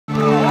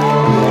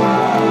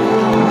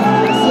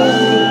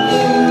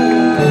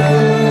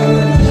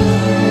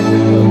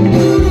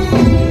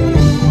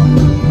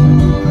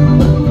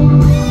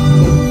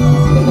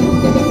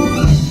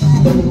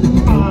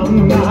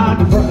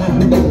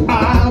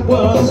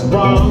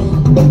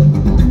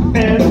wrong,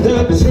 and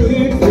the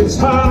truth is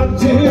hard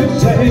to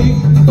take.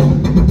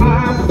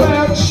 I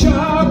felt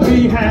sure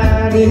we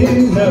had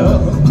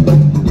enough,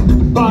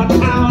 but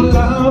our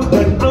love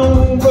went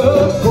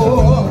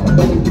overboard.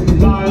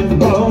 Life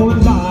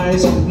both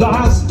lies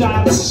lost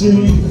at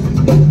sea.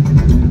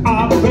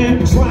 I've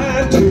been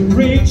trying to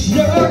reach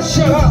your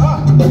shore,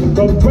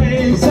 but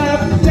waves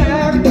of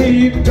death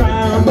keep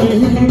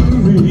drowning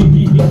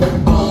me.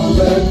 All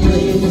the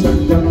dreams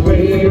that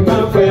we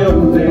were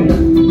building,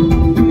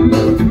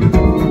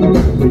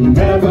 we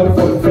never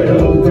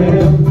fulfilled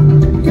them.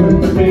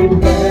 Could be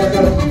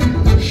better,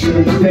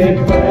 should be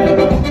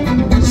better.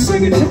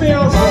 Sing it to me,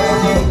 Oslo.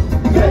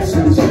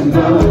 Lessons in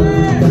love.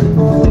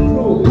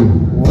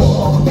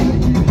 War,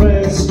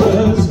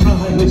 restless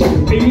eyes,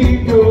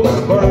 eagles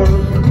burn.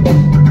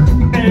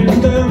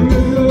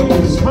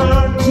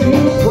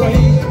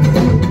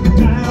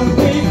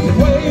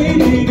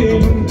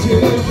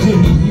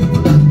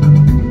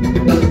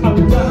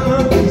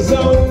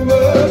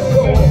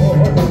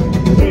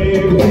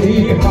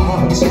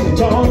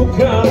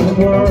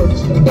 Words,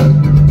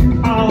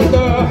 all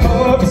the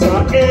hopes I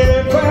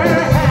ever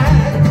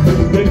had,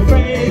 they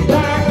fade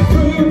like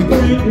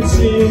footprints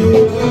in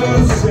the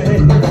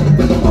sand.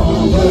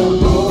 All the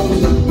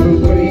homes that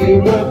we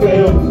were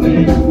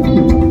building,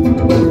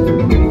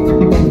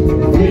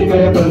 we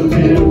never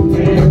lived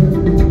in.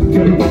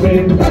 Could be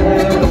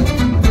better,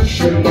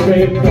 should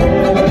be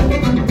better.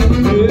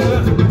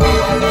 Yeah.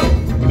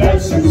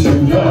 Lessons in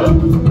love.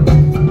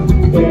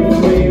 If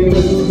we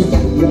lose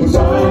the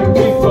time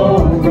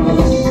before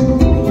us,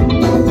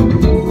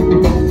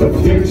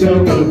 future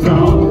will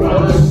call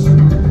us.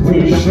 We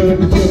should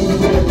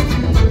lose it,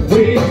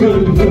 we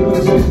could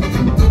lose it.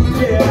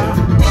 Yeah,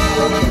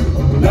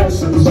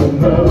 lessons of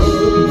love.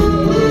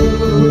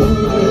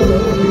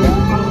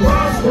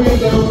 Unless we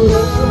don't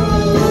love.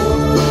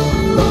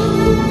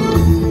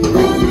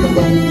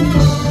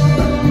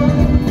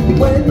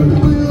 When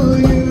will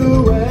you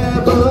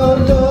ever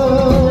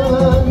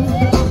learn?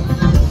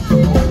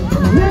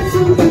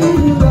 Lessons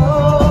in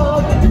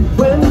love.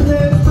 When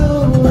there's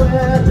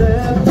nowhere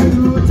left to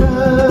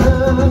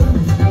turn.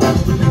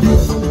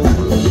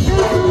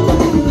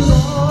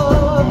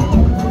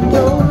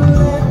 Don't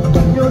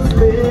let your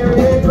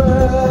spirit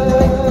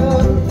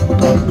burn.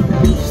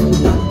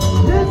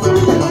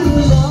 Lessons in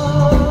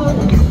love.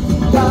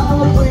 How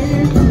we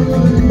do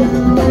you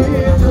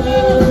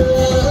return.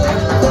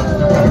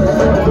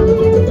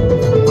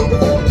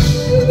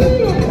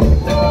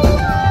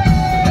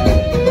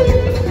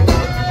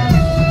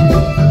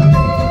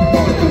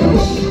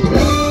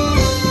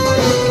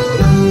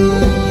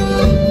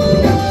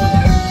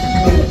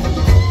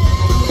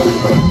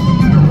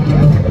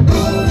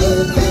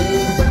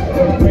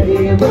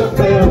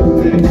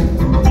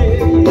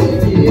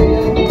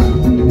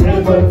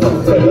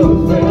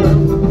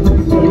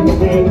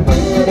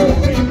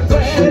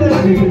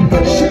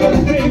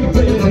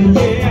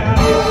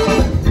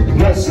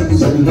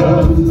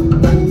 Love,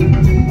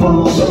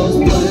 all those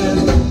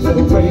plans that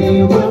we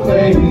were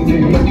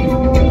making,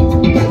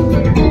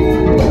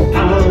 I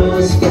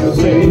was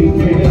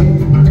forsaken.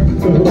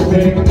 Could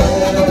be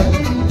better,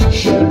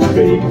 should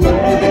be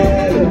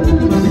better.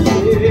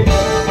 Yeah,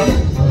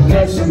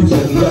 lessons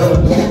in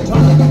love.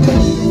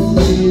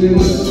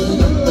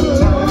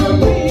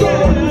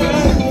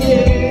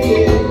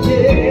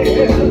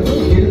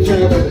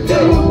 Future that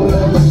told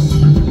us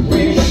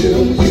we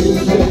should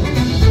use it,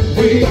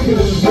 we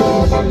could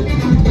lose it.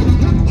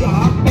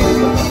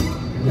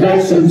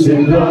 Lessons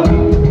in love.